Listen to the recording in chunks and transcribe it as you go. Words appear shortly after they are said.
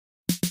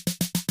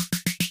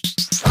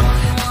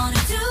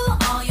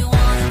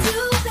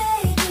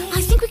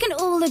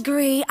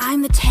agree,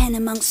 I'm the 10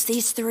 amongst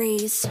these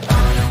threes.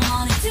 All you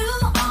wanna do,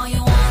 all you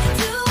wanna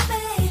do,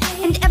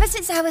 baby. And ever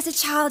since I was a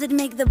child, it'd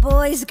make the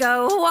boys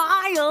go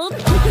wild.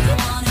 All you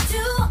wanna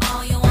do,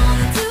 all you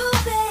wanna do,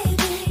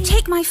 baby.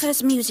 Take my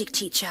first music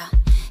teacher,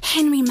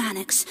 Henry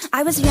Mannix.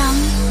 I was young,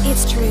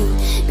 it's true,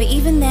 but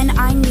even then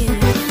I knew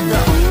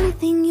the only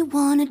thing you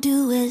wanna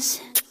do is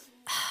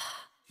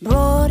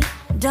broad,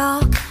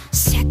 dark,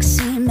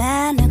 sexy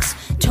Mannix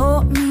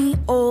taught me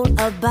all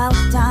about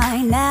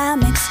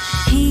dynamics.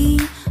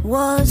 He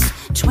was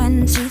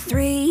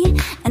 23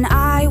 and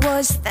I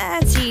was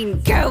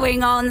 13,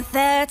 going on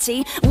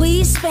 30.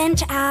 We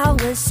spent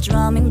hours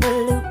strumming the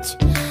lute,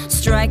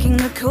 striking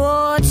the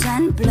chords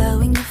and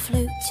blowing the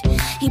flute.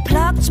 He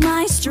plucked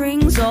my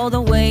strings all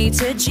the way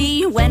to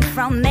G, went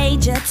from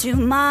major to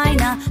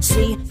minor,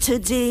 C to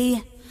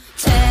D.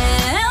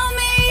 Tell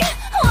me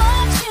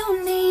what you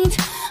need,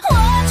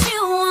 what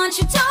you want,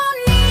 you don't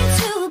need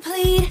to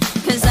plead.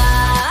 'Cause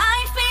I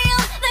feel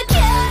the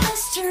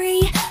chemistry,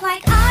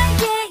 like I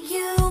get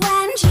you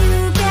and you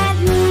get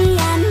me.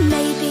 And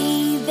maybe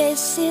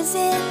this is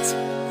it.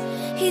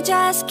 He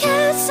just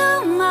cares so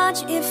much,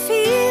 it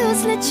feels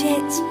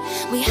legit.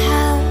 We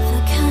have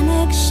a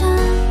connection.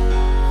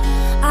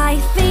 I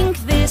think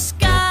this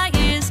guy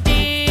is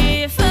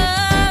different.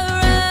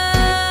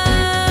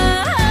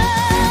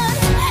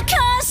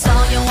 'Cause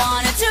all you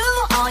wanna do,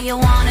 all you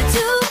wanna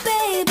do,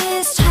 baby,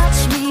 is touch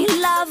me,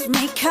 love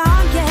me,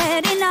 can't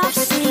get enough.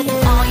 See,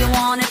 all you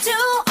wanna do,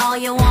 all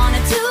you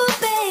wanna do,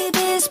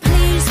 baby, is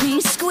please me,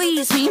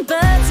 squeeze me,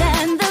 birds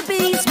and the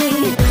bees me.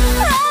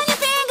 run your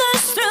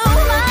fingers through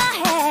my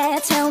hair.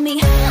 Tell me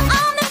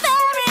I'm the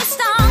fairest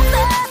on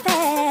the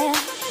fair.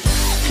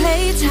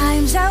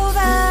 Playtime's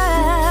over.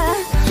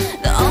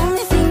 The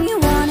only thing you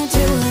wanna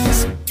do is.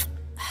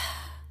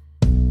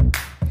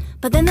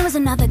 But then there was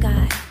another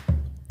guy,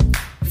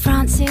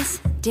 Francis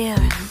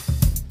Deering.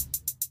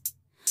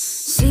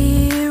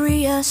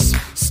 Serious,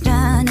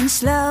 stern and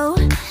slow,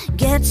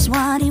 gets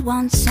what he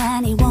wants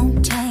and he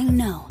won't take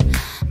no.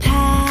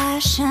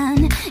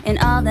 Passion in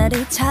all that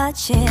he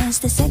touches,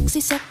 the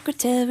sexy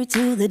secretary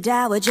to the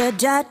Dowager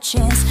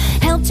Duchess.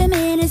 Helped him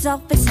in his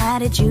office,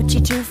 had a duty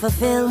to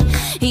fulfill.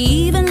 He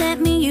even let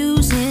me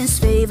use his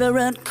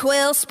favorite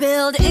quill.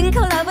 Spilled ink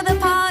all over the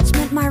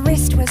parchment, my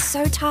wrist was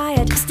so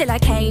tired. Still I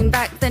came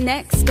back the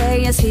next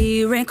day as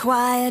he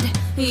required.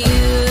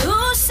 You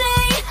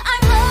say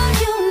I'm all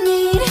you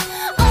need,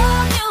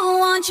 all you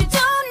want, you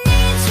don't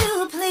need to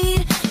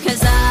plead.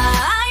 'Cause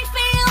I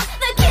feel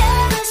the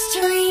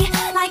chemistry,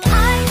 like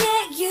I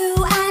get you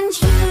and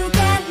you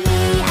get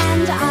me.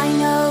 And I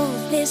know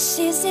this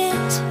is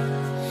it.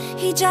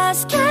 He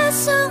just cares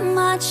so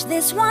much,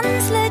 this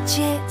one's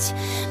legit.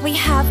 We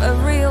have a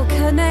real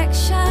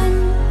connection.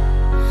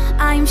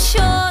 I'm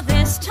sure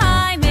this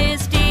time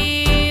is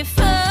different.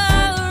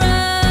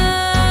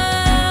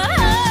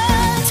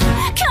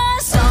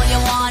 'Cause all you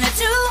wanna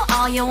do,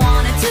 all you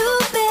wanna do,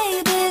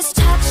 baby, is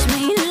touch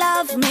me,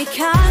 love me,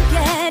 can't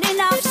get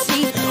enough.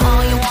 See,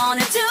 all you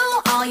wanna do,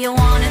 all you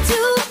wanna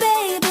do,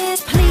 baby,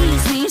 is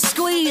please me,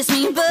 squeeze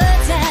me,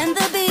 birds and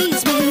the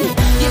bees me.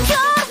 you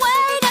can't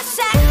wait a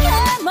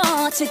second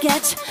more to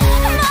get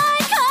my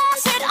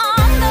closet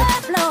on the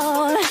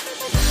floor.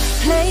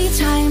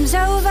 Playtime's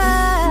over.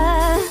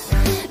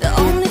 The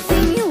only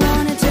thing you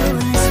wanna do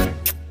is.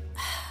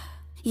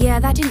 Yeah,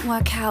 that didn't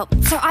work out.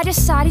 So I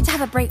decided to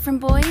have a break from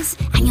boys,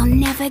 and you'll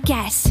never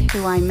guess who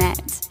I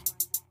met.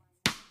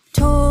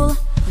 Tall,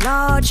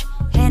 large,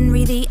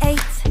 Henry VIII,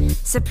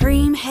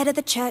 supreme head of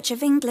the Church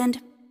of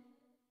England.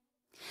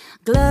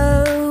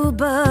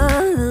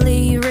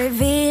 Globally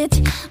revered,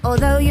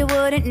 although you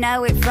wouldn't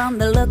know it from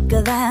the look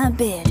of that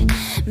beard.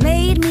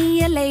 Made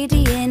me a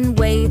lady in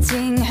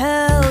waiting,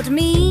 held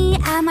me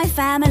and my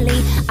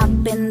family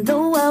up in the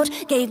world.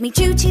 Gave me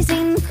duties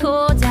in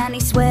court and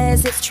he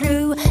swears it's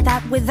true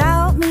that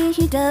without me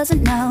he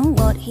doesn't know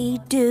what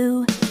he'd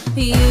do.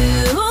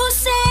 You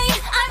say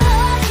I'm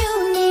all you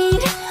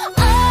need,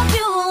 all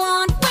you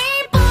want, we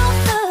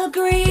both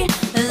agree.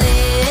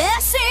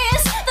 This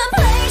is the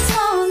place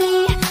for me.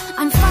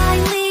 I'm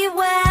finally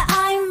where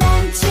I'm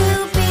meant to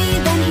be.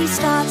 Then he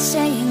starts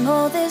saying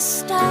all this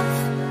stuff.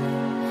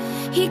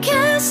 He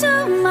cares so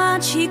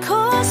much, he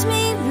calls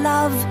me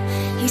love.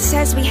 He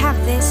says we have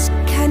this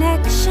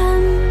connection.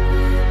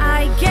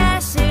 I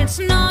guess it's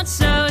not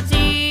so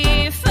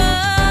different.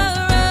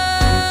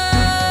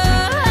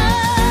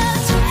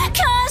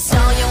 'Cause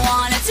all you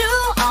wanna do,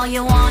 all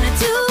you wanna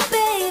do,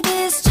 baby,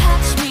 is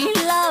touch me,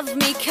 love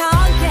me,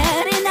 can't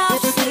get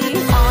enough. See,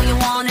 all you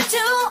wanna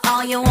do,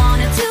 all you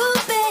wanna do,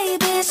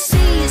 baby,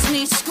 seize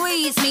me,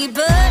 squeeze me,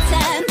 birds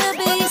and the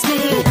bees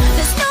me.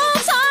 There's no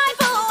time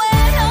for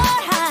when or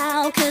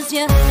how, 'cause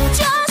you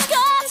just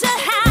got to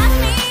have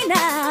me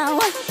now.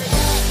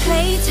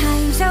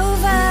 Playtime's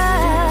over.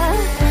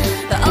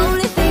 The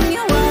only thing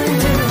you wanna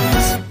do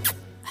is.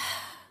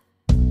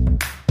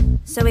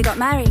 So we got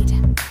married.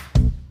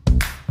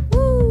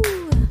 Woo!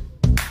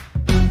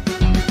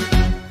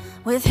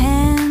 With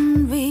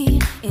Henry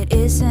it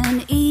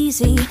isn't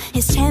easy.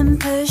 His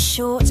temper's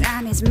short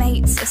and his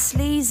mates are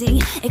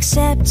sleazy.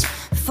 Except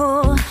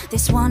for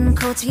this one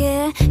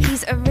courtier,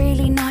 he's a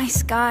really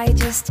nice guy,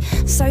 just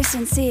so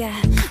sincere.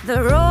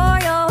 The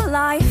royal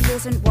life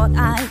isn't what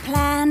I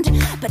planned,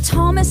 but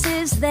Thomas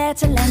is there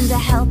to lend a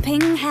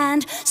helping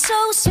hand.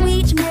 So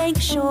sweet, make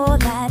sure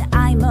that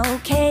I'm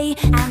okay,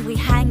 and we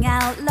hang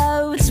out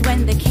loads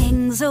when the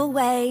king's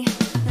away.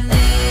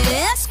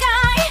 This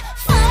guy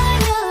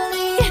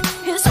finally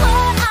is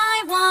what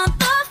I want,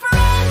 the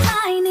friend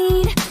I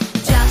need.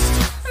 Just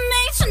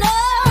makes no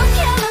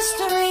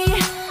chemistry.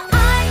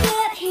 I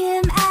get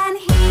him and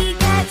he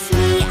gets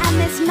me, and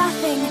there's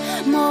nothing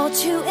more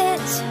to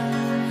it.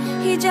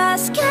 He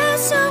just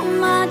cares so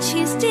much,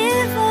 he's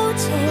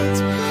devoted.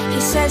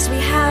 He says we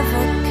have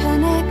a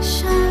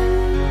connection.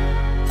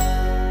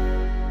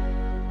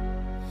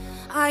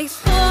 I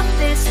thought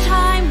this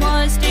time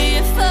was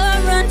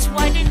different.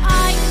 Why did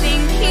I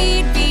think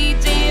he'd be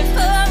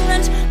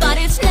different? But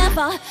it's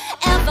never,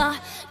 ever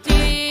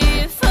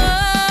different.